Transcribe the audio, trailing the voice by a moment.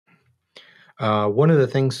One of the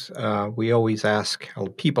things we always ask,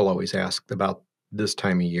 people always ask about this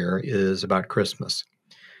time of year is about Christmas.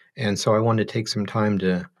 And so I wanted to take some time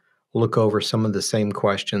to look over some of the same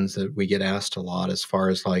questions that we get asked a lot as far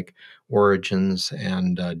as like origins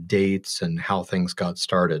and dates and how things got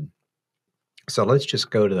started. So let's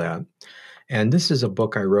just go to that. And this is a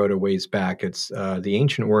book I wrote a ways back. It's The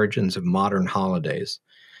Ancient Origins of Modern Holidays.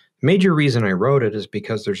 Major reason I wrote it is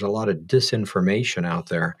because there's a lot of disinformation out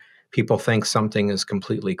there. People think something is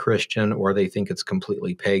completely Christian, or they think it's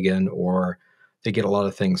completely pagan, or they get a lot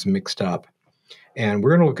of things mixed up. And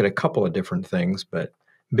we're going to look at a couple of different things, but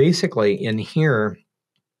basically in here,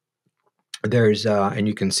 there's, and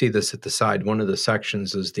you can see this at the side, one of the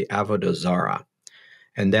sections is the Avodah Zarah.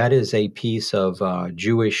 And that is a piece of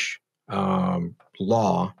Jewish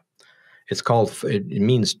law. It's called, it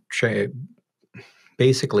means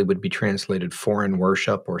basically would be translated foreign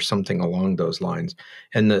worship or something along those lines.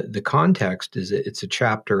 And the context is it's a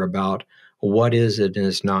chapter about what is and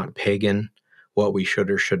is not pagan, what we should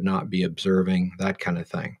or should not be observing, that kind of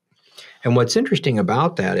thing. And what's interesting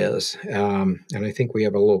about that is, and I think we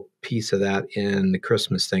have a little piece of that in the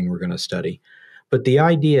Christmas thing we're going to study, but the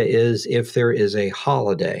idea is if there is a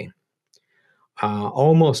holiday,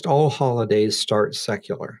 almost all holidays start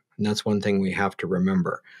secular. And that's one thing we have to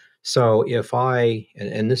remember. So if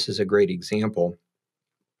and this is a great example,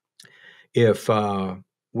 if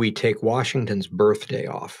we take Washington's birthday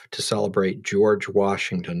off to celebrate George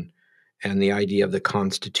Washington and the idea of the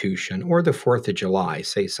Constitution, or the 4th of July,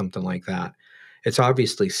 say something like that, it's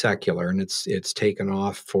obviously secular and it's taken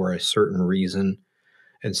off for a certain reason.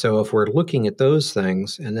 And so if we're looking at those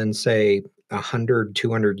things and then say 100,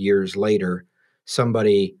 200 years later,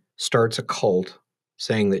 somebody starts a cult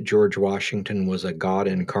saying that George Washington was a god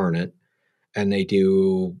incarnate, and they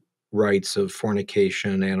do rites of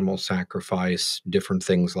fornication, animal sacrifice, different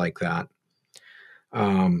things like that,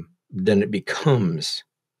 then it becomes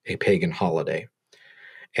a pagan holiday.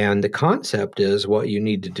 And the concept is what you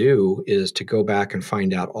need to do is to go back and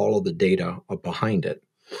find out all of the data behind it.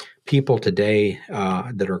 People today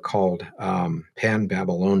that are called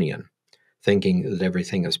pan-Babylonian, thinking that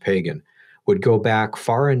everything is pagan, would go back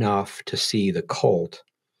far enough to see the cult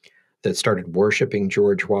that started worshiping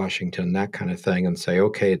George Washington, that kind of thing, and say,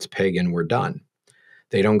 okay, it's pagan, we're done.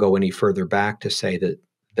 They don't go any further back to say that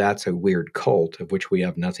that's a weird cult of which we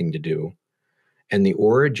have nothing to do. And the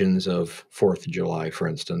origins of 4th of July, for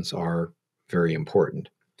instance, are very important.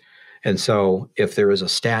 And so if there is a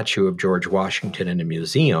statue of George Washington in a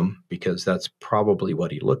museum, because that's probably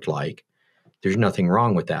what he looked like, there's nothing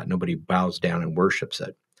wrong with that. Nobody bows down and worships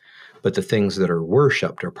it. But the things that are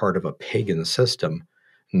worshipped are part of a pagan system,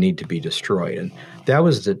 need to be destroyed. And that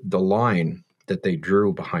was the line that they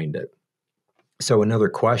drew behind it. So another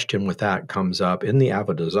question with that comes up in the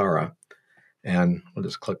Avodah Zarah, and we'll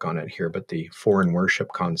just click on it here, but the foreign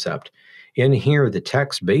worship concept. In here, the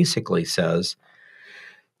text basically says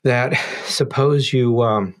that suppose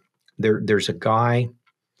you, there's a guy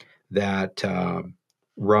that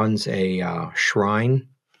runs a shrine,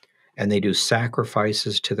 and they do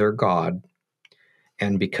sacrifices to their god.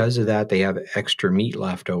 And because of that, they have extra meat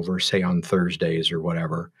left over, say on Thursdays or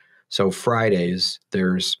whatever. So Fridays,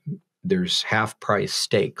 there's half-price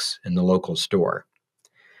steaks in the local store.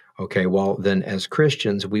 Okay, well, then as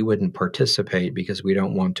Christians, we wouldn't participate because we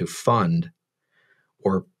don't want to fund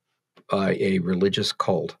or a religious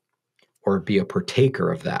cult or be a partaker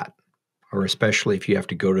of that, or especially if you have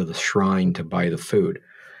to go to the shrine to buy the food.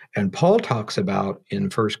 And Paul talks about in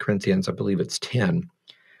 1 Corinthians, I believe it's 10,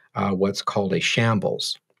 what's called a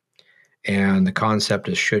shambles. And the concept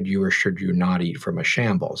is should you or should you not eat from a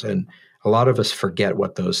shambles? And a lot of us forget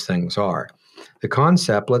what those things are. The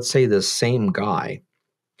concept, let's say this same guy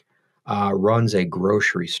runs a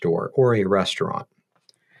grocery store or a restaurant.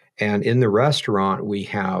 And in the restaurant, we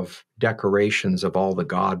have decorations of all the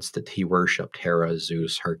gods that he worshiped, Hera,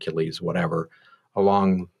 Zeus, Hercules, whatever,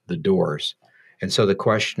 along the doors. And so the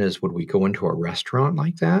question is, would we go into a restaurant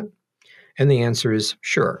like that? And the answer is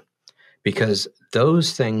sure, because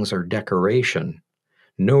those things are decoration.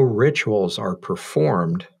 No rituals are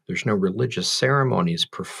performed. There's no religious ceremonies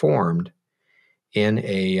performed in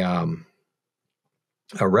a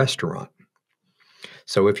restaurant.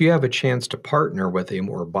 So if you have a chance to partner with him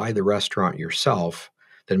or buy the restaurant yourself,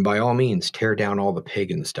 then by all means, tear down all the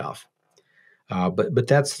pagan stuff. But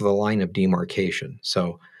that's the line of demarcation.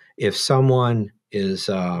 So if someone is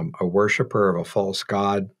a worshiper of a false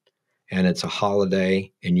god, and it's a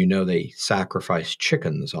holiday, and you know they sacrifice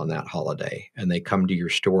chickens on that holiday, and they come to your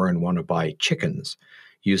store and want to buy chickens,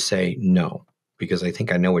 you say no, because I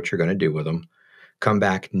think I know what you're going to do with them. Come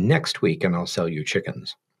back next week and I'll sell you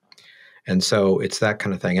chickens. And so it's that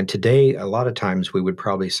kind of thing. And today, a lot of times we would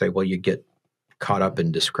probably say, well, you get caught up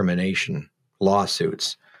in discrimination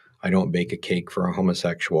lawsuits. I don't bake a cake for a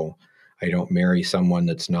homosexual. I don't marry someone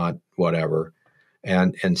that's not whatever.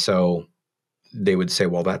 And so they would say,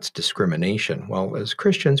 well, that's discrimination. Well, as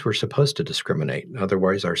Christians, we're supposed to discriminate.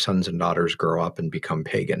 Otherwise, our sons and daughters grow up and become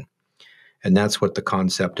pagan. And that's what the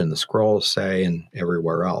concept in the scrolls say and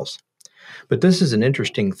everywhere else. But this is an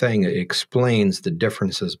interesting thing. It explains the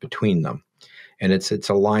differences between them. And it's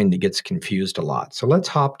a line that gets confused a lot. So let's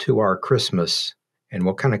hop to our Christmas, and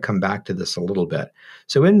we'll kind of come back to this a little bit.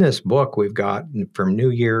 So in this book, we've got from New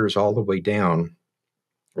Year's all the way down,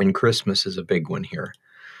 and Christmas is a big one here.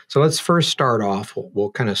 So let's first start off,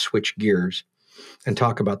 we'll kind of switch gears and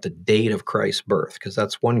talk about the date of Christ's birth, because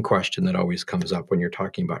that's one question that always comes up when you're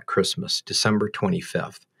talking about Christmas, December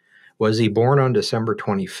 25th. Was he born on December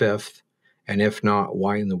 25th? And if not,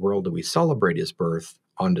 why in the world do we celebrate his birth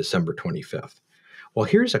on December 25th? Well,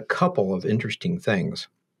 here's a couple of interesting things.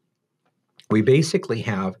 We basically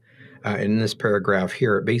have, in this paragraph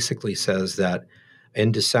here, it basically says that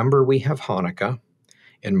in December we have Hanukkah,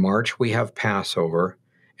 in March we have Passover,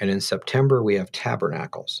 and in September we have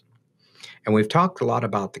Tabernacles. And we've talked a lot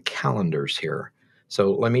about the calendars here.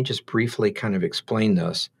 So let me just briefly kind of explain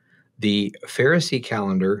this. The Pharisee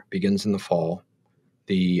calendar begins in the fall,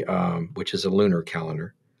 which is a lunar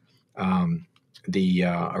calendar. The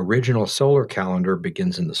original solar calendar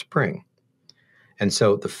begins in the spring. And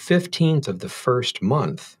so the 15th of the first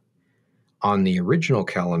month on the original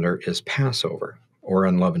calendar is Passover, or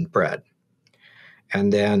unleavened bread.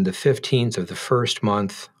 And then the 15th of the first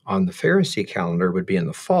month on the Pharisee calendar would be in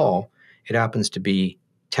the fall. It happens to be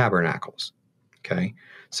Tabernacles. Okay,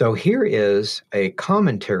 so here is a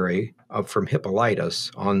commentary from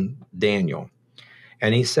Hippolytus on Daniel.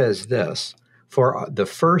 And he says this: for the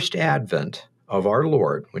first advent of our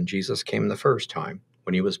Lord, when Jesus came the first time,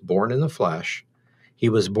 when he was born in the flesh, he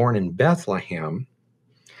was born in Bethlehem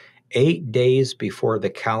 8 days before the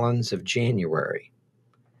calends of January.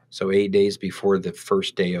 So 8 days before the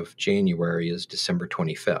first day of January is December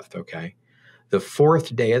 25th, okay? The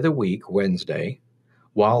fourth day of the week, Wednesday,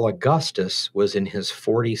 while Augustus was in his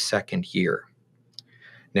 42nd year.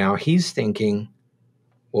 Now he's thinking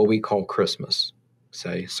what we call Christmas,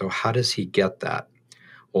 say. So how does he get that?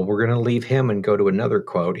 Well, we're going to leave him and go to another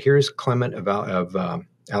quote. Here's Clement of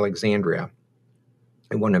Alexandria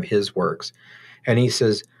in one of his works. And he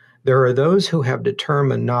says, there are those who have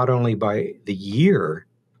determined not only by the year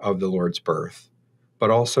of the Lord's birth, but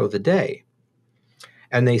also the day.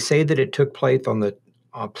 And they say that it took place on the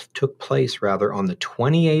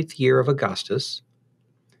 28th year of Augustus.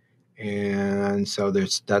 And so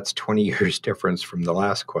that's 20 years difference from the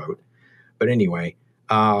last quote. But anyway,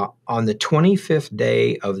 on the 25th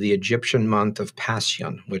day of the Egyptian month of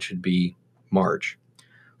Passian, which would be March.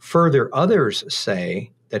 Further, others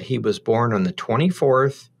say that he was born on the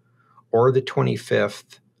 24th or the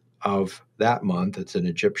 25th of that month. It's an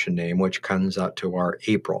Egyptian name, which comes out to our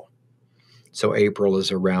April. So April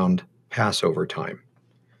is around Passover time.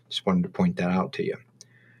 Just wanted to point that out to you.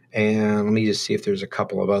 And let me just see if there's a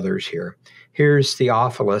couple of others here. Here's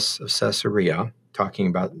Theophilus of Caesarea talking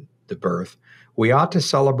about the birth. We ought to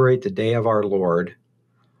celebrate the day of our Lord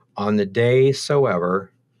on the day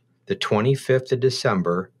soever the 25th of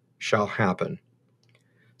December shall happen.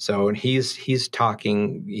 So, and he's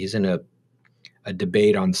talking, he's in a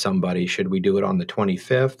debate on somebody. Should we do it on the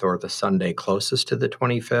 25th or the Sunday closest to the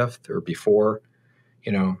 25th or before?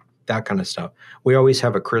 You know, that kind of stuff. We always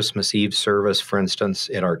have a Christmas Eve service, for instance,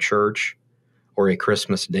 at our church, or a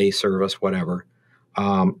Christmas Day service, whatever,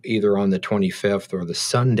 either on the 25th or the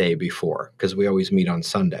Sunday before, because we always meet on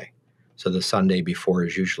Sunday. So the Sunday before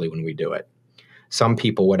is usually when we do it. Some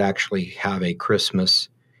people would actually have a Christmas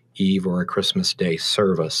Eve or a Christmas Day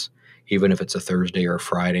service, even if it's a Thursday or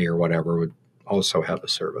Friday or whatever, would also have a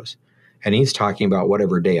service. And he's talking about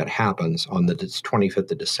whatever day it happens on the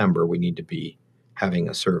 25th of December, we need to be having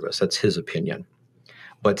a service. That's his opinion.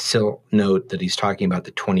 But still note that he's talking about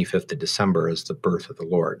the 25th of December as the birth of the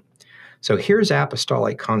Lord. So here's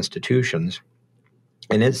Apostolic Constitutions,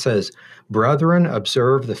 and it says, brethren,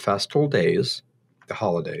 observe the festal days, the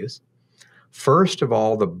holidays. First of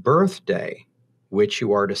all, the birthday, which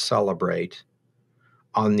you are to celebrate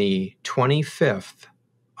on the 25th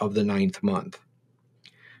of the 9th month.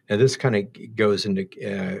 Now, this kind of goes into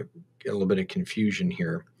a little bit of confusion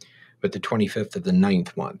here, but the 25th of the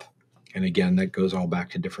 9th month. And again, that goes all back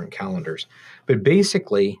to different calendars. But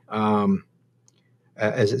basically,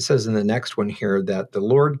 as it says in the next one here, that the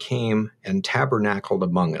Lord came and tabernacled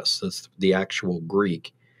among us. That's the actual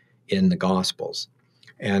Greek in the Gospels.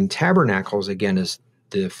 And tabernacles, again, is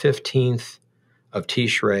the 15th of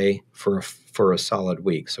Tishrei for a solid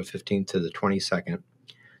week. So 15th to the 22nd.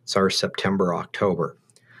 It's our September, October.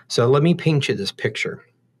 So let me paint you this picture.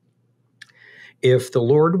 If the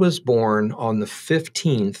Lord was born on the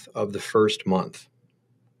 15th of the first month,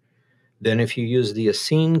 then if you use the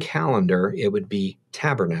Essene calendar, it would be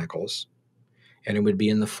Tabernacles, and it would be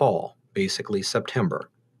in the fall, basically September.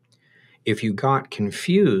 If you got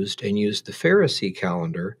confused and used the Pharisee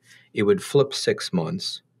calendar, it would flip 6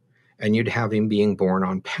 months, and you'd have him being born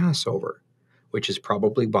on Passover, which is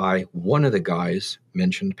probably by one of the guys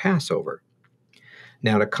mentioned Passover.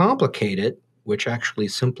 Now, to complicate it, which actually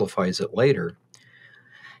simplifies it later,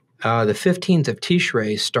 the 15th of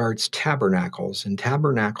Tishrei starts Tabernacles, and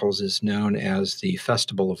Tabernacles is known as the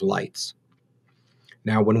Festival of Lights.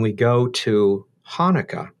 Now, when we go to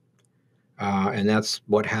Hanukkah, and that's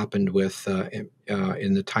what happened with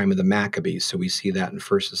in the time of the Maccabees. So we see that in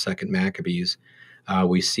 1st and 2nd Maccabees.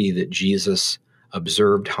 We see that Jesus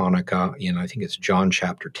observed Hanukkah in, I think it's John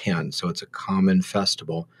chapter 10. So it's a common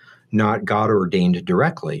festival, not God ordained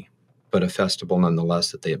directly, but a festival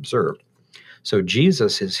nonetheless that they observed. So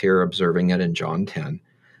Jesus is here observing it in John 10,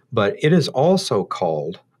 but it is also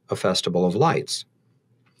called a festival of lights.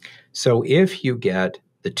 So if you get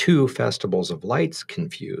the two festivals of lights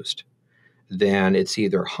confused, then it's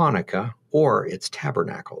either Hanukkah or it's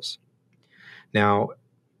Tabernacles. Now,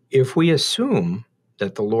 if we assume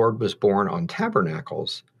that the Lord was born on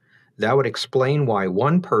Tabernacles, that would explain why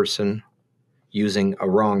one person using a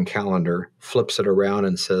wrong calendar flips it around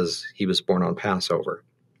and says he was born on Passover.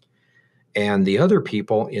 And the other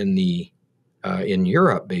people in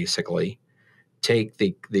Europe basically take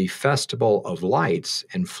the Festival of Lights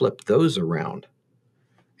and flip those around.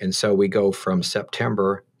 And so we go from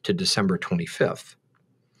September to December 25th.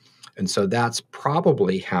 And so that's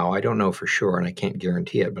probably how, I don't know for sure, and I can't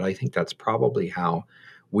guarantee it, but I think that's probably how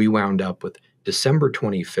we wound up with December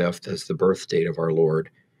 25th as the birth date of our Lord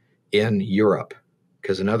in Europe,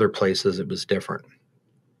 because in other places it was different.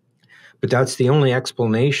 But that's the only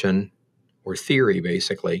explanation or theory,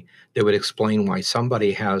 basically, that would explain why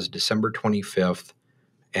somebody has December 25th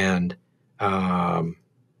and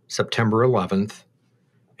September 11th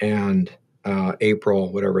and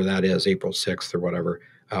April, whatever that is, April 6th or whatever,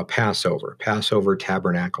 Passover,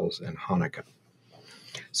 Tabernacles, and Hanukkah.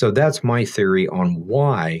 So that's my theory on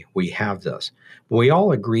why we have this. We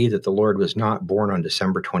all agree that the Lord was not born on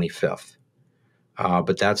December 25th,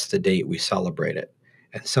 but that's the date we celebrate it.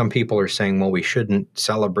 And some people are saying, well, we shouldn't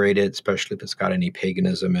celebrate it, especially if it's got any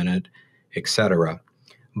paganism in it, etc.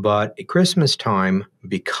 But at Christmas time,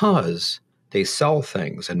 because they sell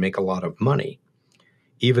things and make a lot of money,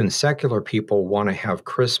 even secular people want to have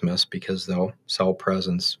Christmas because they'll sell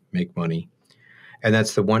presents, make money. And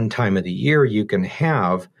that's the one time of the year you can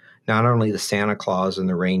have not only the Santa Claus and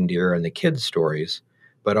the reindeer and the kids' stories,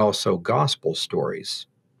 but also gospel stories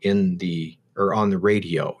on the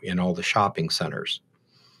radio in all the shopping centers.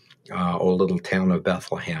 O Little Town of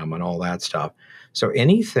Bethlehem and all that stuff. So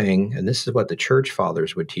anything, and this is what the church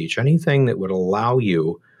fathers would teach, anything that would allow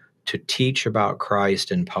you to teach about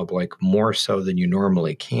Christ in public more so than you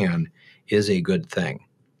normally can is a good thing.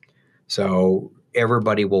 So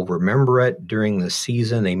everybody will remember it during the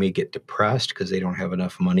season. They may get depressed because they don't have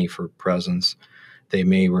enough money for presents. They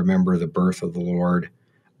may remember the birth of the Lord.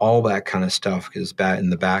 All that kind of stuff is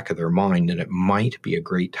in the back of their mind, and it might be a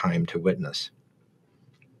great time to witness.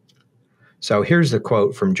 So here's the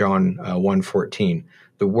quote from John 1:14.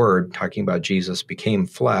 The Word, talking about Jesus, became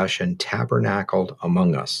flesh and tabernacled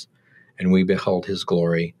among us, and we beheld his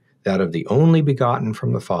glory, that of the only begotten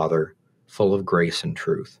from the Father, full of grace and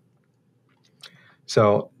truth.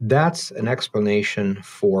 So that's an explanation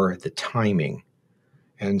for the timing.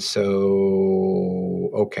 And so,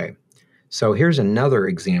 okay. So here's another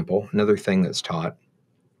example, another thing that's taught.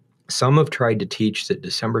 Some have tried to teach that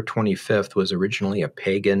December 25th was originally a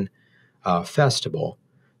pagan festival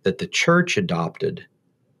that the church adopted,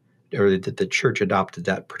 or that the church adopted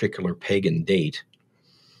that particular pagan date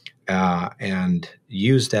and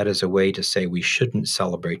used that as a way to say we shouldn't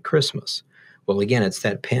celebrate Christmas. Well, again, it's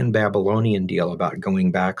that pan-Babylonian deal about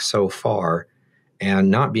going back so far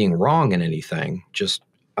and not being wrong in anything, just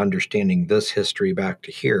understanding this history back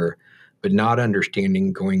to here, but not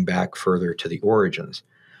understanding going back further to the origins.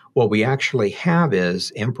 What we actually have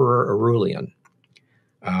is Emperor Aurelian.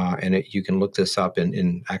 You can look this up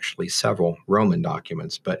in actually several Roman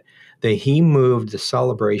documents, but he moved the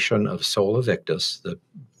celebration of Sol Invictus, the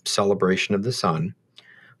celebration of the sun,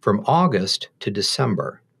 from August to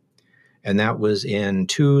December, and that was in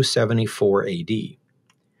 274 AD.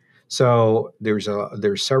 So there's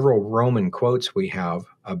several Roman quotes we have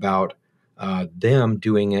about them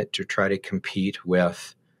doing it to try to compete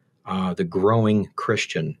with the growing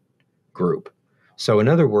Christian group. So in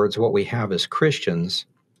other words, what we have is Christians,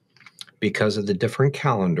 because of the different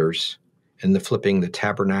calendars and the flipping the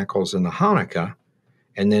tabernacles and the Hanukkah,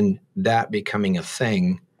 and then that becoming a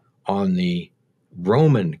thing on the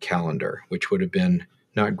Roman calendar, which would have been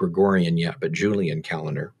not Gregorian yet, but Julian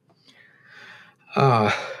calendar.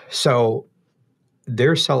 So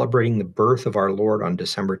they're celebrating the birth of our Lord on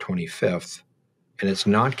December 25th, and it's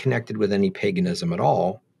not connected with any paganism at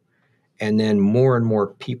all. And then more and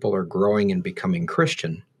more people are growing and becoming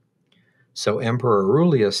Christian. So Emperor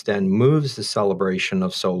Aurelius then moves the celebration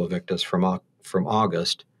of Sola Victus from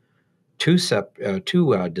August to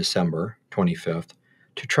December 25th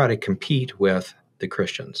to try to compete with the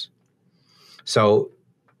Christians. So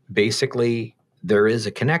basically, there is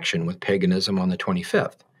a connection with paganism on the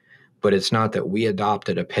 25th, but it's not that we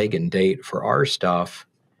adopted a pagan date for our stuff.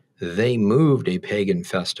 They moved a pagan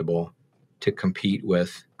festival to compete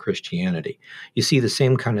with Christianity. You see the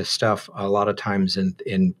same kind of stuff a lot of times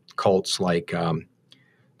in cults like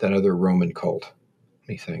that other Roman cult. Let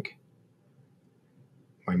me think.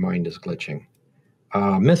 My mind is glitching.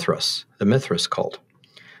 Mithras, the Mithras cult.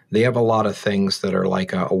 They have a lot of things that are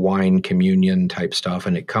like a wine communion type stuff,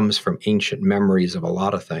 and it comes from ancient memories of a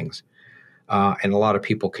lot of things. And a lot of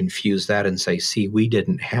people confuse that and say, see, we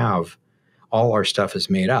didn't have, all our stuff is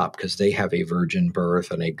made up because they have a virgin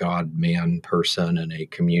birth and a God-man person and a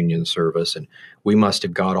communion service, and we must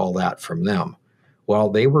have got all that from them. Well,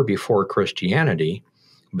 they were before Christianity,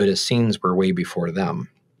 but Essenes were way before them.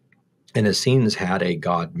 And Essenes had a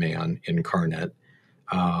God-man incarnate,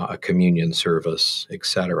 a communion service,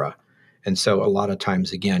 etc. And so a lot of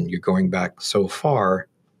times, again, you're going back so far,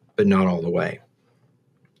 but not all the way.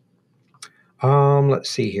 Let's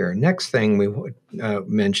see here. Next thing we would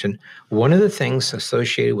mention, one of the things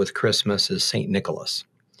associated with Christmas is St. Nicholas.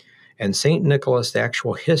 And St. Nicholas, the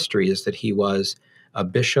actual history is that he was a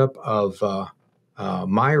bishop of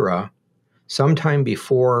Myra sometime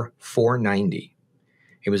before 490.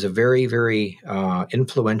 He was a very, very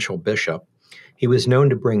influential bishop. He was known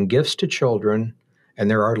to bring gifts to children, and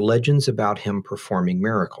there are legends about him performing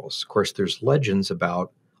miracles. Of course, there's legends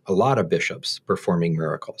about a lot of bishops performing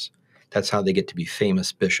miracles. That's how they get to be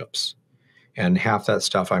famous bishops. And half that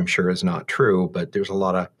stuff, I'm sure, is not true, but there's a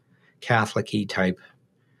lot of Catholic-y type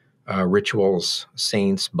rituals,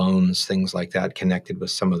 saints, bones, things like that connected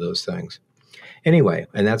with some of those things. Anyway,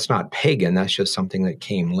 and that's not pagan, that's just something that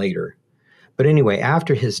came later. But anyway,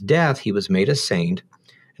 after his death, he was made a saint,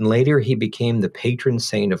 and later he became the patron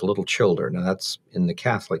saint of little children. Now that's in the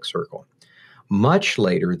Catholic circle. Much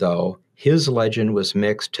later, though, his legend was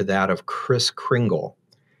mixed to that of Kris Kringle,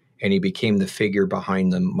 and he became the figure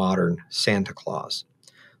behind the modern Santa Claus.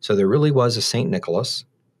 So there really was a St. Nicholas,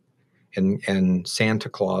 and Santa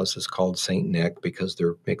Claus is called St. Nick because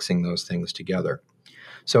they're mixing those things together.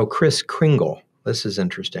 So Kris Kringle, this is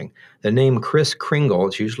interesting. The name Kris Kringle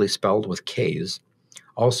is usually spelled with K's,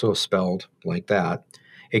 also spelled like that.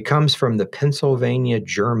 It comes from the Pennsylvania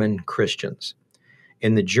German Christians.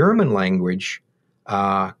 In the German language,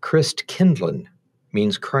 Christkindlen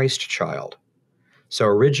means Christ child. So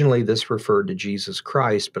originally this referred to Jesus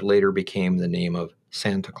Christ, but later became the name of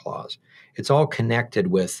Santa Claus. It's all connected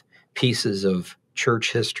with pieces of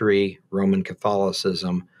church history, Roman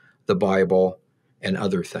Catholicism, the Bible, and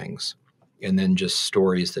other things, and then just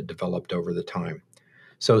stories that developed over the time.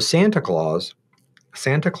 So Santa Claus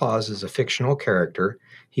is a fictional character.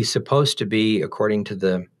 He's supposed to be, according to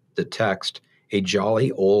the text, a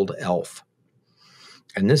jolly old elf.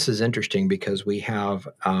 And this is interesting because we have,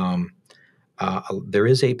 there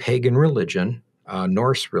is a pagan religion,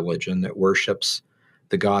 Norse religion, that worships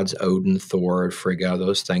the gods Odin, Thor, Frigga,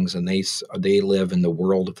 those things, and they live in the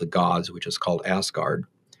world of the gods, which is called Asgard.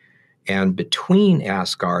 And between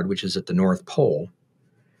Asgard, which is at the North Pole,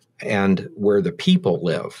 and where the people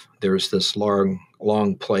live, there's this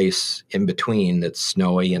long place in between that's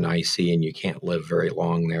snowy and icy, and you can't live very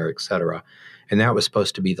long there, etc. And that was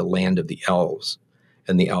supposed to be the land of the elves.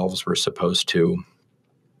 And the elves were supposed to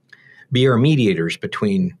be our mediators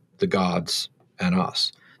between the gods and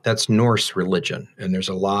us. That's Norse religion. And there's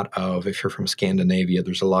a lot of, if you're from Scandinavia,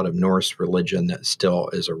 there's a lot of Norse religion that still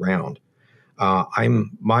is around.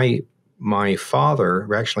 My father,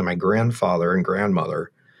 or actually my grandfather and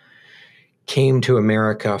grandmother, came to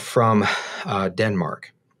America from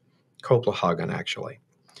Denmark, Copenhagen, actually.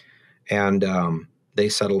 And they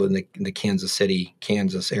settled in the Kansas City,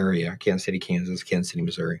 Kansas area, Kansas City, Kansas, Kansas City,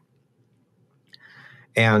 Missouri.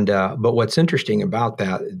 And but what's interesting about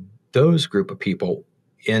that, those group of people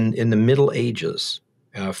in the Middle Ages,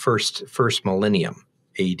 first millennium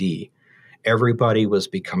AD, Everybody was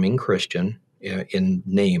becoming Christian, in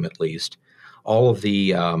name at least. All of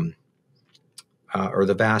the or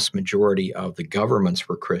the vast majority of the governments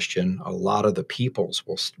were Christian. A lot of the peoples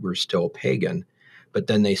were still pagan, but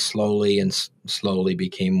then they slowly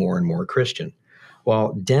became more and more Christian.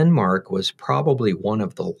 Well, Denmark was probably one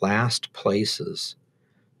of the last places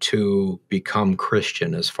to become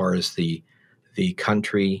Christian as far as the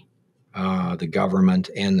country, the government,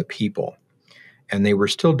 and the people. And they were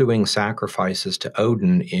still doing sacrifices to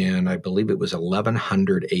Odin in, I believe it was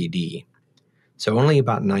 1100 AD. So only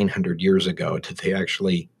about 900 years ago did they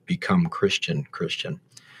actually become Christian.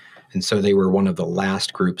 And so they were one of the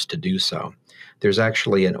last groups to do so. There's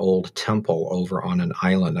actually an old temple over on an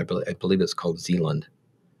island. I believe it's called Zealand.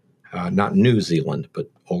 Not New Zealand,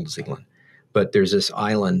 but Old Zealand. But there's this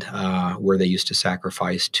island where they used to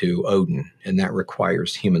sacrifice to Odin, and that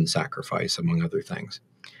requires human sacrifice, among other things.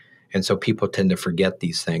 And so people tend to forget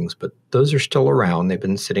these things, but those are still around. They've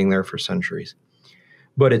been sitting there for centuries.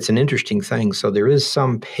 But it's an interesting thing. So there is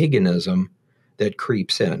some paganism that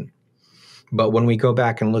creeps in. But when we go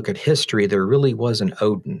back and look at history, there really was an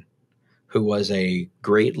Odin who was a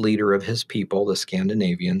great leader of his people, the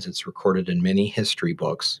Scandinavians. It's recorded in many history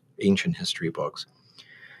books, ancient history books.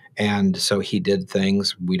 And so he did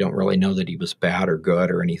things. We don't really know that he was bad or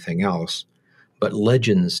good or anything else. But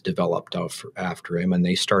legends developed after him, and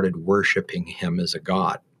they started worshiping him as a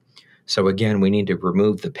god. So again, we need to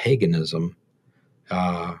remove the paganism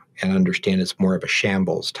and understand it's more of a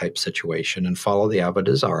shambles type situation, and follow the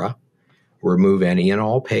Avodah Zarah, remove any and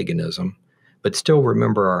all paganism, but still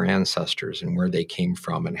remember our ancestors and where they came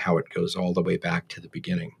from and how it goes all the way back to the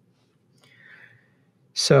beginning.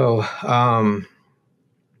 So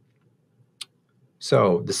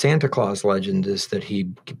the Santa Claus legend is that he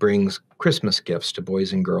brings Christmas gifts to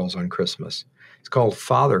boys and girls on Christmas. It's called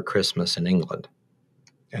Father Christmas in England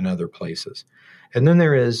and other places. And then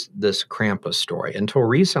there is this Krampus story. Until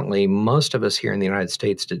recently, most of us here in the United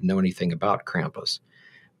States didn't know anything about Krampus.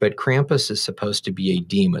 But Krampus is supposed to be a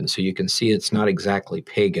demon. So you can see it's not exactly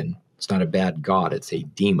pagan. It's not a bad god. It's a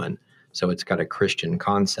demon. So it's got a Christian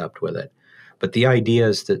concept with it. But the idea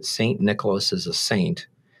is that St. Nicholas is a saint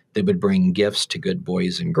that would bring gifts to good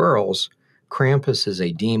boys and girls. Krampus is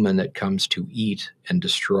a demon that comes to eat and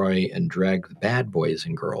destroy and drag the bad boys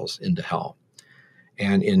and girls into hell.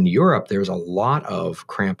 And in Europe, there's a lot of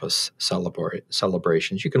Krampus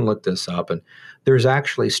celebrations. You can look this up, and there's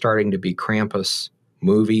actually starting to be Krampus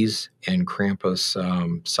movies and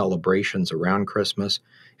Krampus celebrations around Christmas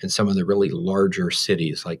in some of the really larger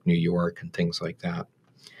cities like New York and things like that.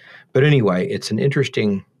 But anyway, it's an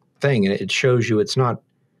interesting thing, and it shows you it's not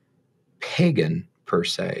pagan per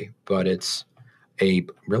se, but it's a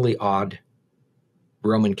really odd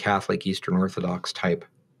Roman Catholic, Eastern Orthodox type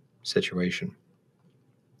situation.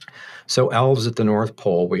 So elves at the North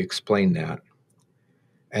Pole, we explained that.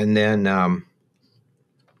 And then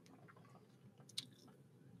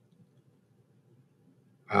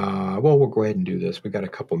we'll go ahead and do this. We've got a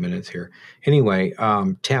couple minutes here. Anyway,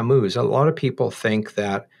 Tammuz, a lot of people think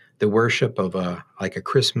that the worship of a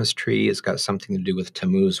Christmas tree has got something to do with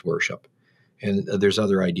Tammuz worship. And there's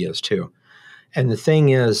other ideas too. And the thing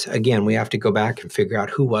is, again, we have to go back and figure out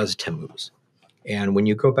who was Tammuz. And when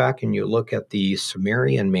you go back and you look at the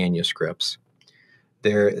Sumerian manuscripts,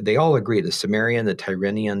 they all agree, the Sumerian, the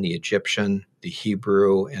Tyrrhenian, the Egyptian, the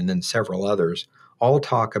Hebrew, and then several others, all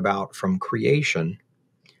talk about from creation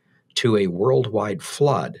to a worldwide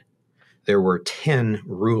flood, there were 10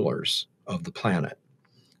 rulers of the planet.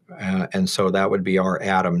 And so that would be our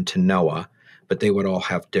Adam to Noah, but they would all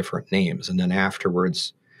have different names. And then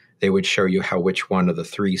afterwards, they would show you which one of the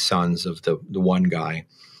three sons of the one guy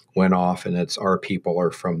went off, and it's our people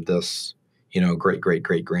are from this,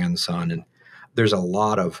 great-great-great-grandson. And there's a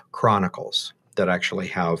lot of chronicles that actually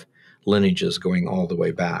have lineages going all the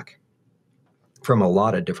way back from a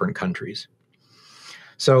lot of different countries.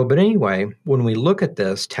 So, but anyway, when we look at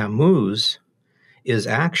this, Tammuz is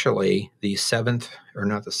actually the sixth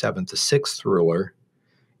ruler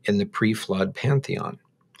in the pre-flood pantheon.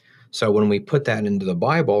 So when we put that into the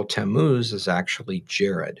Bible, Tammuz is actually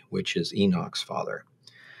Jared, which is Enoch's father.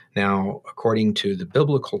 Now, according to the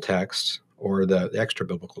biblical text, or the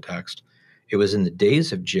extra-biblical text, it was in the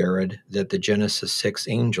days of Jared that the Genesis 6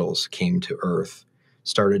 angels came to earth,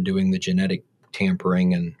 started doing the genetic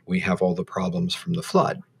tampering, and we have all the problems from the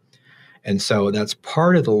flood. And so that's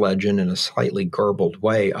part of the legend in a slightly garbled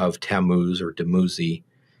way of Tammuz or Dumuzi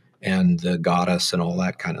and the goddess and all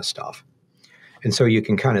that kind of stuff. And so you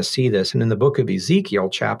can kind of see this. And in the book of Ezekiel,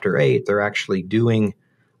 chapter 8, they're actually doing,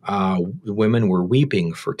 women were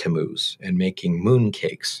weeping for Tammuz and making moon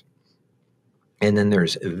cakes. And then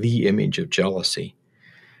there's the image of jealousy.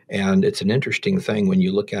 And it's an interesting thing when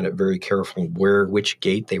you look at it very carefully, which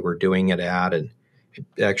gate they were doing it at, and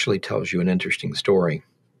it actually tells you an interesting story.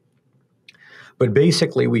 But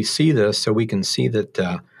basically, we see this so we can see that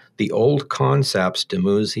the old concepts,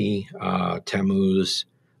 Dumuzi, Tammuz,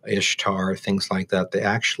 Ishtar, things like that, they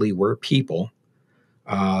actually were people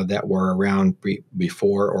that were around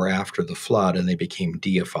before or after the flood, and they became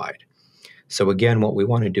deified. So again, what we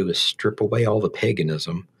want to do is strip away all the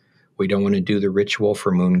paganism. We don't want to do the ritual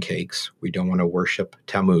for mooncakes. We don't want to worship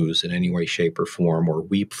Tammuz in any way, shape, or form, or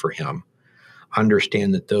weep for him.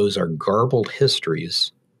 Understand that those are garbled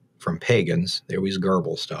histories from pagans. They always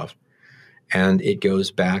garble stuff. And it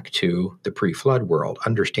goes back to the pre-flood world.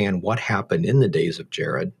 Understand what happened in the days of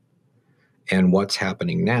Jared and what's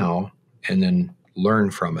happening now, and then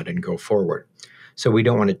learn from it and go forward. So we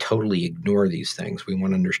don't want to totally ignore these things. We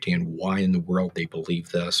want to understand why in the world they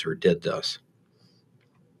believe this or did this.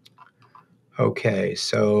 Okay,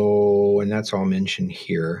 so, and that's all mentioned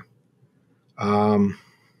here. And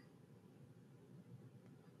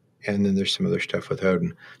then there's some other stuff with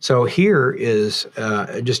Odin. So here is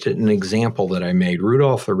just an example that I made,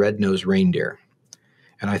 Rudolph the Red-Nosed Reindeer.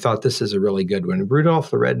 And I thought this is a really good one.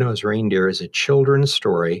 Rudolph the Red-Nosed Reindeer is a children's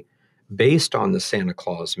story based on the Santa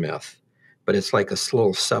Claus myth. But it's like a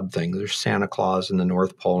little sub thing. There's Santa Claus in the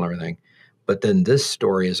North Pole and everything. But then this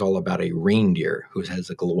story is all about a reindeer who has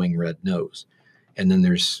a glowing red nose. And then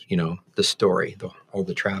there's, the story, all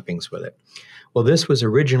the trappings with it. Well, this was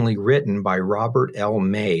originally written by Robert L.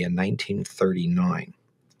 May in 1939.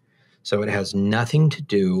 So it has nothing to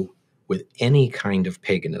do with any kind of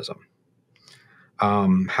paganism.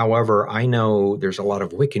 However, I know there's a lot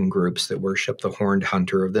of Wiccan groups that worship the horned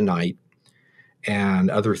hunter of the night and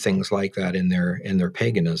other things like that in their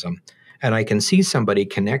paganism. And I can see somebody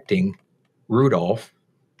connecting Rudolph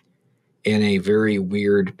in a very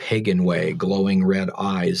weird pagan way, glowing red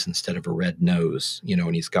eyes instead of a red nose,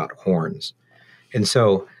 and he's got horns. And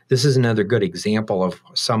so this is another good example of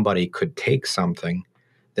somebody could take something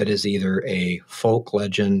that is either a folk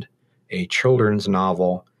legend, a children's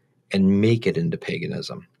novel, and make it into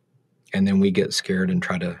paganism. And then we get scared and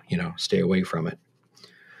try to, stay away from it.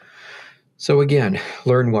 So again,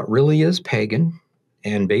 learn what really is pagan.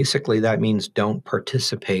 And basically that means don't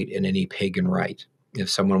participate in any pagan rite. If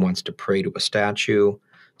someone wants to pray to a statue,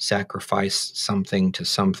 sacrifice something to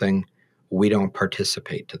something, we don't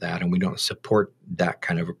participate to that, and we don't support that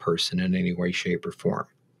kind of a person in any way, shape, or form.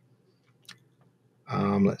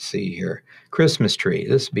 Let's see here. Christmas tree.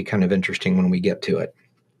 This will be kind of interesting when we get to it.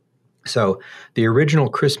 So the original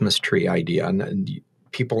Christmas tree idea, and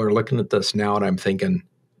people are looking at this now, and I'm thinking,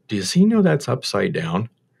 does he know that's upside down?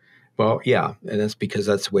 Well, yeah, and that's because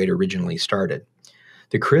that's the way it originally started.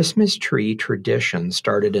 The Christmas tree tradition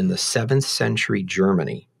started in the 7th century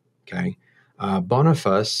Germany, okay?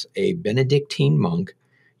 Boniface, a Benedictine monk,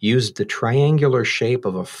 used the triangular shape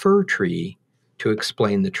of a fir tree to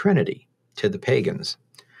explain the Trinity to the pagans.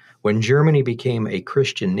 When Germany became a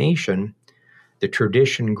Christian nation, the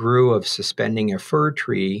tradition grew of suspending a fir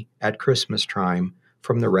tree at Christmas time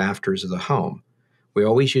from the rafters of the home. We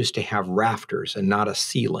always used to have rafters and not a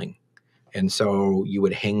ceiling, and so you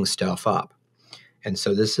would hang stuff up. And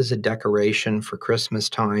so this is a decoration for Christmas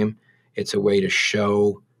time. It's a way to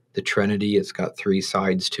show the Trinity. It's got 3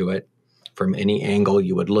 sides to it. From any angle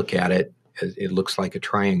you would look at it, it looks like a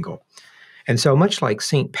triangle. And so much like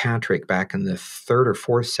St. Patrick back in the 3rd or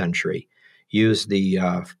 4th century used the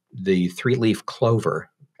 3-leaf clover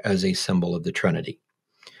as a symbol of the Trinity,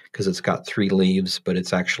 because it's got 3 leaves, but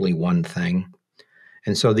it's actually one thing.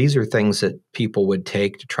 And so these are things that people would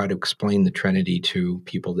take to try to explain the Trinity to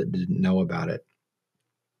people that didn't know about it.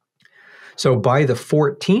 So by the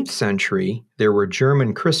 14th century, there were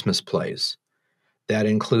German Christmas plays that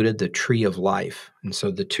included the tree of life, and so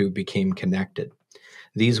the two became connected.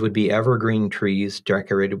 These would be evergreen trees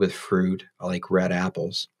decorated with fruit, like red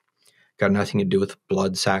apples. Got nothing to do with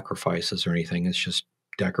blood sacrifices or anything. It's just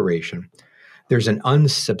decoration. There's an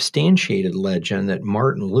unsubstantiated legend that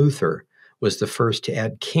Martin Luther was the first to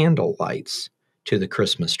add candle lights to the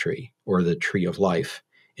Christmas tree, or the tree of life,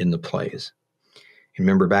 in the plays.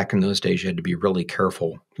 Remember, back in those days, you had to be really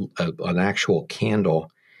careful. An actual candle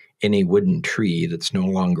in a wooden tree that's no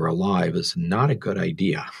longer alive is not a good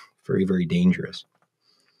idea. Very, very dangerous.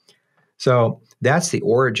 So that's the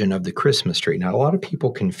origin of the Christmas tree. Now, a lot of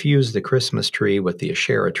people confuse the Christmas tree with the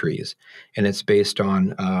Asherah trees, and it's based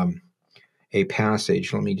on a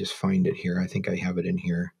passage. Let me just find it here. I think I have it in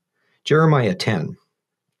here. Jeremiah 10.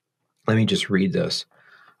 Let me just read this.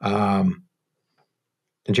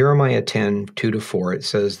 In Jeremiah 10, 2-4, it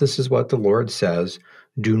says, "This is what the Lord says.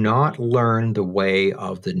 Do not learn the way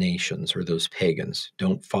of the nations or those pagans.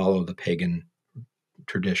 Don't follow the pagan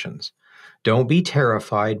traditions. Don't be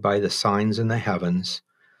terrified by the signs in the heavens,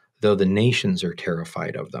 though the nations are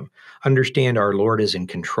terrified of them. Understand our Lord is in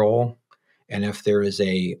control, and if there is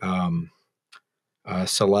a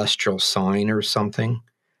celestial sign or something,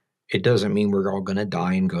 it doesn't mean we're all going to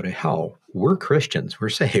die and go to hell. We're Christians. We're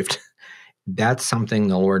saved. That's something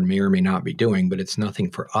the Lord may or may not be doing, but it's nothing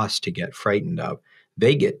for us to get frightened of.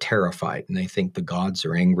 They get terrified and they think the gods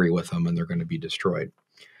are angry with them and they're going to be destroyed.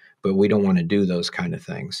 But we don't want to do those kind of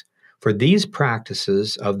things. For these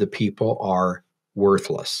practices of the people are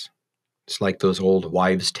worthless. It's like those old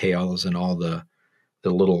wives' tales and all the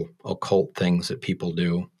little occult things that people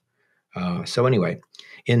do. So anyway,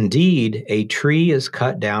 indeed, a tree is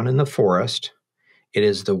cut down in the forest. It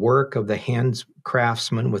is the work of the hand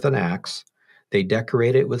craftsman with an axe. They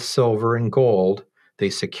decorate it with silver and gold. They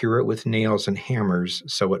secure it with nails and hammers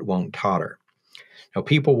so it won't totter. Now,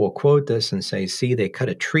 people will quote this and say, see, they cut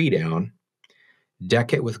a tree down,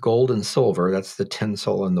 deck it with gold and silver. That's the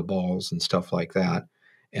tinsel and the balls and stuff like that.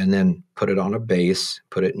 And then put it on a base,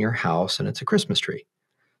 put it in your house, and it's a Christmas tree.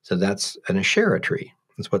 So that's an Asherah tree.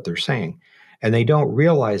 That's what they're saying. And they don't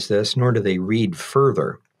realize this, nor do they read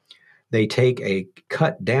further. They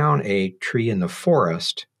cut down a tree in the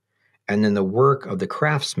forest, and then the work of the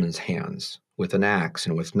craftsman's hands with an axe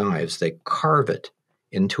and with knives, they carve it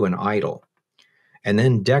into an idol and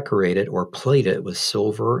then decorate it or plate it with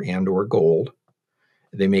silver and or gold.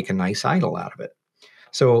 They make a nice idol out of it.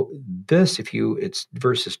 So this, it's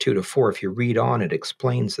verses 2 to 4. If you read on, it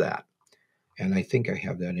explains that. And I think I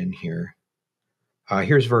have that in here.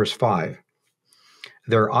 Here's verse 5.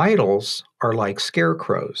 Their idols are like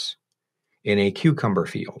scarecrows in a cucumber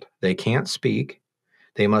field. They can't speak.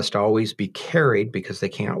 They must always be carried because they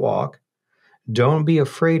can't walk. Don't be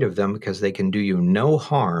afraid of them because they can do you no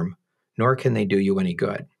harm, nor can they do you any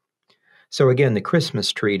good. So again, the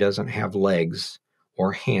Christmas tree doesn't have legs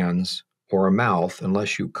or hands or a mouth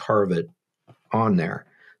unless you carve it on there.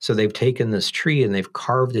 So they've taken this tree and they've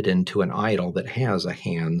carved it into an idol that has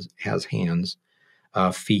hands,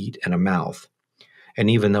 feet, and a mouth. And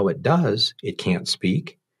even though it does, it can't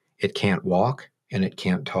speak, it can't walk, and it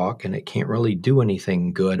can't talk, and it can't really do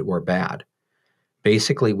anything good or bad.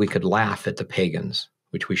 Basically, we could laugh at the pagans,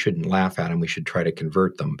 which we shouldn't laugh at, and we should try to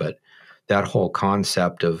convert them. But that whole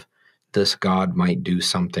concept of this God might do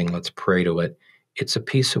something, let's pray to it. It's a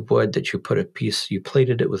piece of wood that you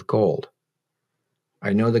plated it with gold.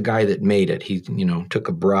 I know the guy that made it. He, took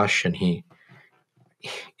a brush and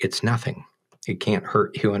it's nothing. It can't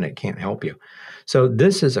hurt you and it can't help you. So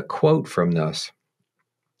this is a quote from this.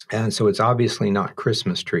 And so it's obviously not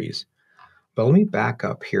Christmas trees. But let me back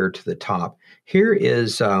up here to the top.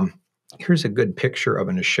 Here's a good picture of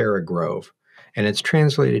an Asherah grove. And it's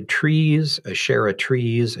translated trees, Asherah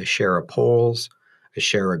poles,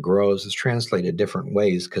 Asherah groves. It's translated different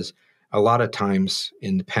ways because a lot of times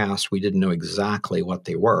in the past we didn't know exactly what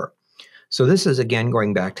they were. So this is again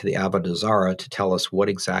going back to the Avodah Zarah to tell us what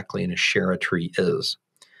exactly an Asherah tree is,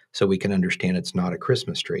 so we can understand it's not a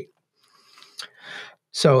Christmas tree.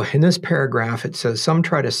 So in this paragraph, it says, some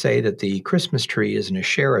try to say that the Christmas tree is an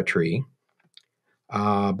Asherah tree,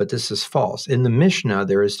 but this is false. In the Mishnah,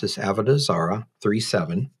 there is this Avodah Zarah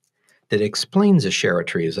 3:7 that explains Asherah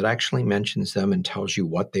trees. It actually mentions them and tells you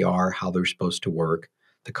what they are, how they're supposed to work,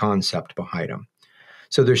 the concept behind them.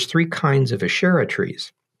 So there's 3 kinds of Asherah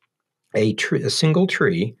trees. A single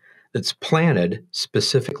tree that's planted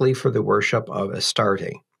specifically for the worship of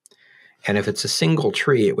Astarte. And if it's a single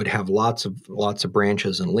tree, it would have lots of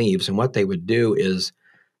branches and leaves. And what they would do is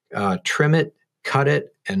trim it, cut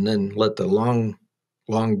it, and then let the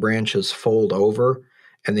long branches fold over.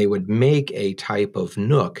 And they would make a type of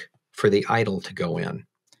nook for the idol to go in.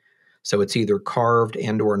 So it's either carved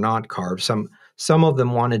and or not carved. Some of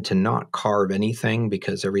them wanted to not carve anything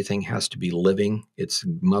because everything has to be living. It's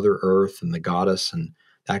Mother Earth and the goddess and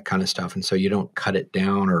that kind of stuff. And so you don't cut it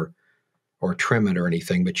down or trim it or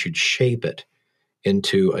anything, but you'd shape it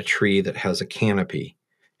into a tree that has a canopy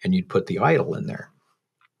and you'd put the idol in there.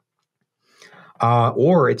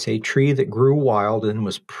 Or it's a tree that grew wild and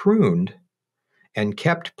was pruned and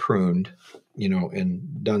kept pruned,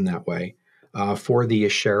 and done that way for the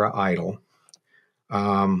Asherah idol.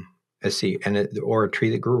 Or a tree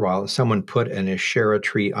that grew wild, someone put an Asherah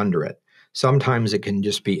tree under it. Sometimes it can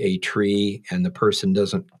just be a tree and the person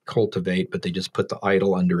doesn't cultivate, but they just put the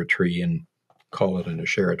idol under a tree and call it an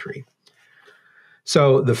Asherah tree.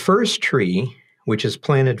 So the first tree, which is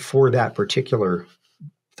planted for that particular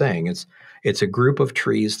thing, it's a group of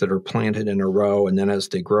trees that are planted in a row, and then as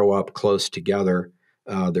they grow up close together,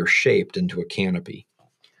 they're shaped into a canopy.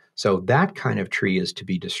 So that kind of tree is to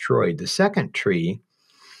be destroyed. The second tree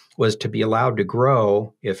was to be allowed to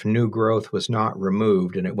grow if new growth was not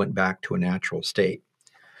removed and it went back to a natural state.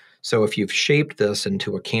 So if you've shaped this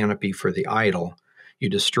into a canopy for the idol, you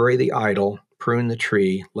destroy the idol, prune the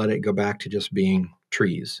tree, let it go back to just being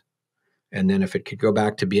trees. And then if it could go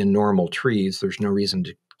back to being normal trees, there's no reason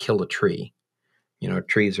to kill a tree. You know,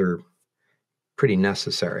 trees are pretty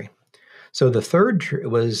necessary. So the third tree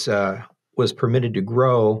was permitted to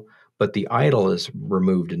grow, but the idol is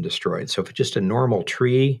removed and destroyed. So if it's just a normal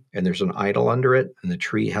tree and there's an idol under it and the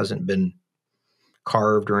tree hasn't been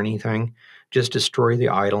carved or anything, just destroy the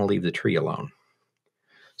idol and leave the tree alone.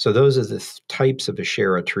 So those are the types of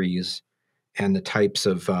Asherah trees and the types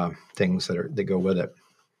of things that go with it.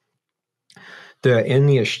 In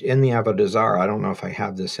the Avodah Zarah, I don't know if I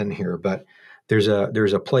have this in here, but there's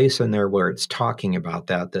a place in there where it's talking about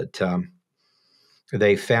that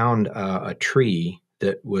they found a tree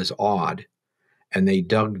that was odd, and they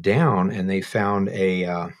dug down and they found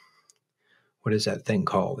a what is that thing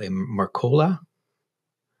called? A marcola?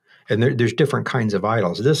 And there's different kinds of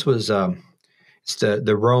idols. This was it's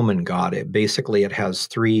the Roman god. It has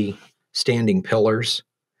 3 standing pillars,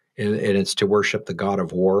 and it's to worship the god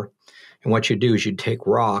of war. And what you do is you'd take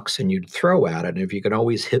rocks and you'd throw at it. And if you can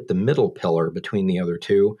always hit the middle pillar between the other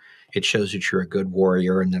 2, it shows that you're a good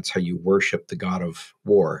warrior, and that's how you worship the god of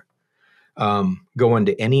war. Going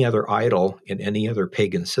to any other idol in any other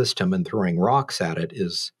pagan system and throwing rocks at it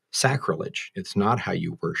is sacrilege. It's not how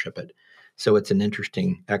you worship it. So it's an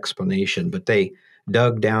interesting explanation. But they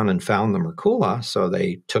dug down and found the Merkula, so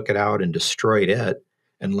they took it out and destroyed it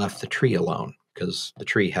and left the tree alone because the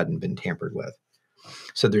tree hadn't been tampered with.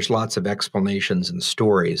 So there's lots of explanations and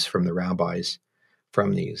stories from the rabbis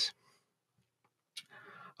from these.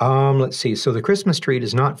 Let's see. So the Christmas tree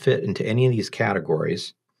does not fit into any of these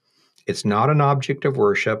categories. It's not an object of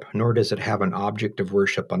worship, nor does it have an object of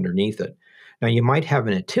worship underneath it. Now, you might have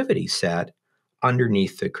a nativity set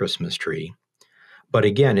underneath the Christmas tree, but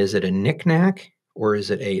again, is it a knickknack or is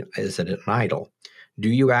it an idol? Do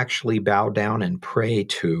you actually bow down and pray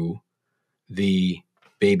to the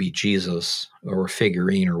baby Jesus or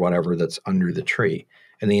figurine or whatever that's under the tree?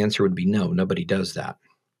 And the answer would be no, nobody does that.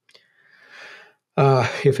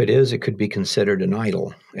 If it is, it could be considered an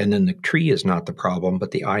idol. And then the tree is not the problem,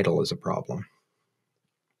 but the idol is a problem.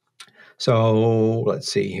 So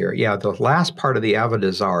let's see here. Yeah, the last part of the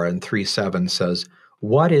Avodah Zarah in 3:7 says,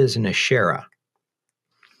 what is an Asherah?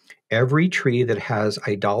 Every tree that has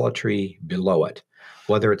idolatry below it,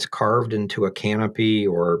 whether it's carved into a canopy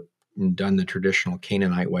or done the traditional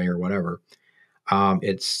Canaanite way or whatever,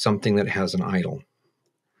 it's something that has an idol.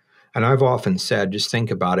 And I've often said, just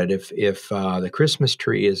think about it, if the Christmas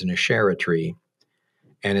tree is an Asherah tree,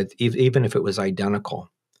 and even if it was identical,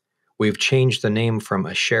 we've changed the name from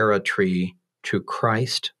Asherah tree to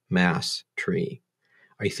Christ Mass tree.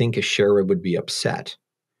 I think Asherah would be upset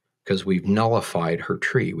because we've nullified her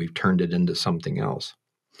tree. We've turned it into something else.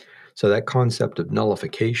 So that concept of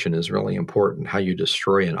nullification is really important, how you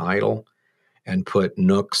destroy an idol and put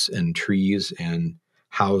nooks and trees and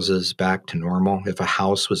houses back to normal. If a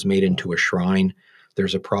house was made into a shrine,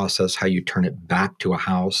 there's a process how you turn it back to a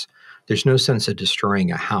house. There's no sense of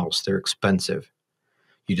destroying a house. They're expensive.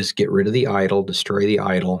 You just get rid of the idol, destroy the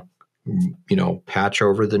idol, patch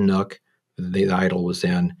over the nook the idol was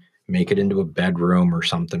in, make it into a bedroom or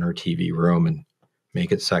something, or TV room, and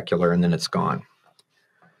make it secular, and then it's gone.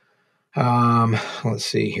 Let's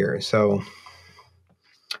see here. So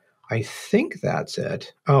I think that's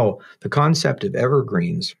it. Oh, the concept of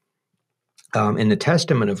evergreens. In the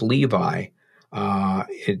Testament of Levi,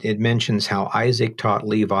 it mentions how Isaac taught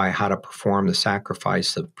Levi how to perform the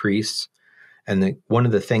sacrifice of priests. And one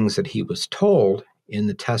of the things that he was told in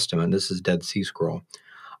the Testament, this is Dead Sea Scroll,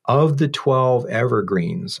 of the 12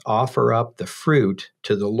 evergreens, offer up the fruit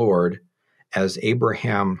to the Lord as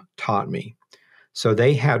Abraham taught me. So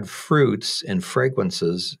they had fruits and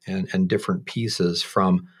fragrances and different pieces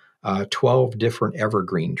from 12 different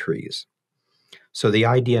evergreen trees. So the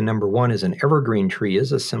idea, number one, is an evergreen tree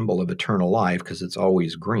is a symbol of eternal life because it's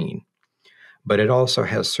always green. But it also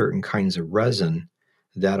has certain kinds of resin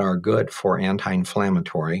that are good for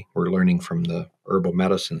anti-inflammatory. We're learning from the herbal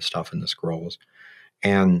medicine stuff in the scrolls.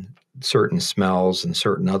 And certain smells and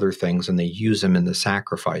certain other things, and they use them in the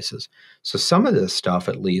sacrifices. So some of this stuff,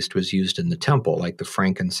 at least, was used in the temple, like the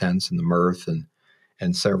frankincense and the myrrh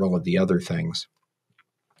and several of the other things.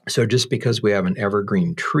 So just because we have an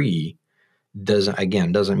evergreen tree doesn't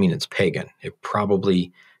mean it's pagan. It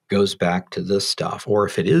probably goes back to this stuff. Or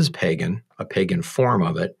if it is pagan, a pagan form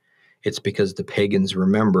of it, it's because the pagans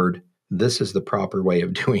remembered this is the proper way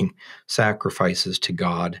of doing sacrifices to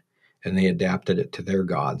God and they adapted it to their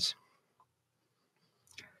gods.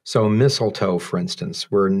 So mistletoe, for instance,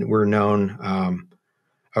 we're known,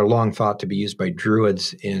 are long thought to be used by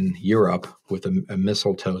Druids in Europe with a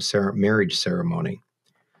mistletoe marriage ceremony.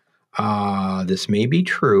 This may be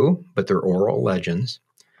true, but they're oral legends.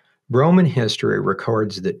 Roman history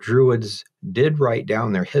records that Druids did write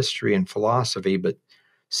down their history and philosophy, but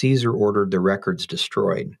Caesar ordered the records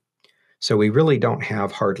destroyed. So we really don't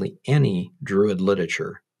have hardly any Druid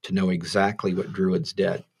literature to know exactly what Druids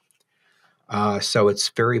did. So it's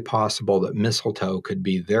very possible that mistletoe could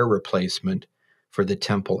be their replacement for the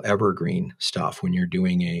temple evergreen stuff when you're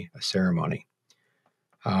doing a ceremony.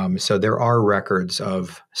 So there are records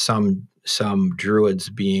of some Druids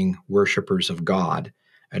being worshipers of God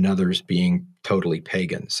and others being totally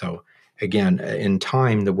pagan. So again, in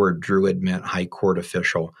time, the word Druid meant high court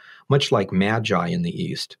official, much like Magi in the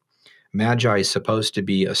East. Magi is supposed to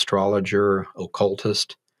be astrologer,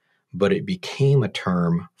 occultist, but it became a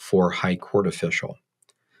term for high court official.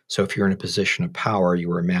 So if you're in a position of power, you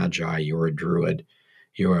were a Magi, you were a Druid,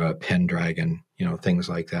 you were a Pendragon, things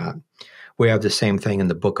like that. We have the same thing in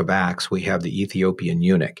the book of Acts. We have the Ethiopian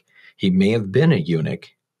eunuch. He may have been a eunuch,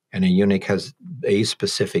 and a eunuch has a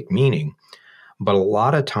specific meaning, but a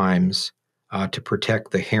lot of times to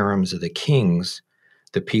protect the harems of the kings,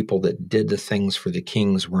 the people that did the things for the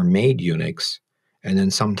kings were made eunuchs, and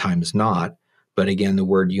then sometimes not. But again, the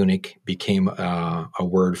word eunuch became a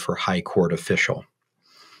word for high court official,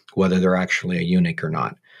 whether they're actually a eunuch or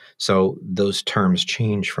not. So those terms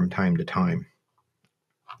change from time to time.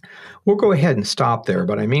 We'll go ahead and stop there,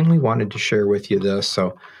 but I mainly wanted to share with you this.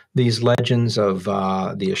 So these legends of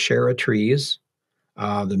the Asherah trees,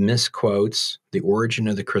 the misquotes, the origin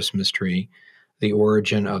of the Christmas tree, the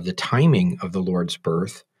origin of the timing of the Lord's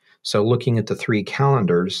birth. So looking at the three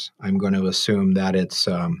calendars, I'm going to assume that it's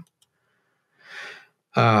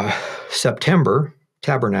September,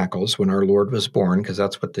 Tabernacles, when our Lord was born, because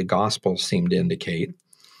that's what the Gospels seem to indicate.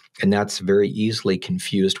 And that's very easily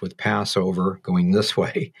confused with Passover going this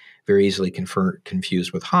way, very easily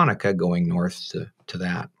confused with Hanukkah going north to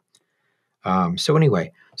that. So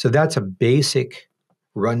anyway, so that's a basic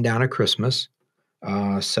rundown of Christmas.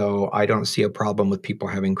 So I don't see a problem with people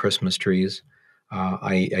having Christmas trees.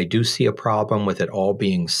 I do see a problem with it all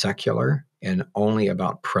being secular and only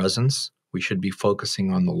about presents. We should be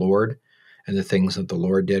focusing on the Lord and the things that the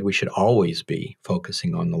Lord did. We should always be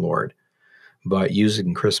focusing on the Lord, but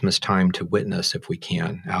using Christmas time to witness if we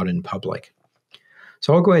can out in public.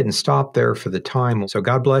 So I'll go ahead and stop there for the time. So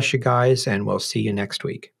God bless you guys, and we'll see you next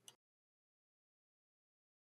week.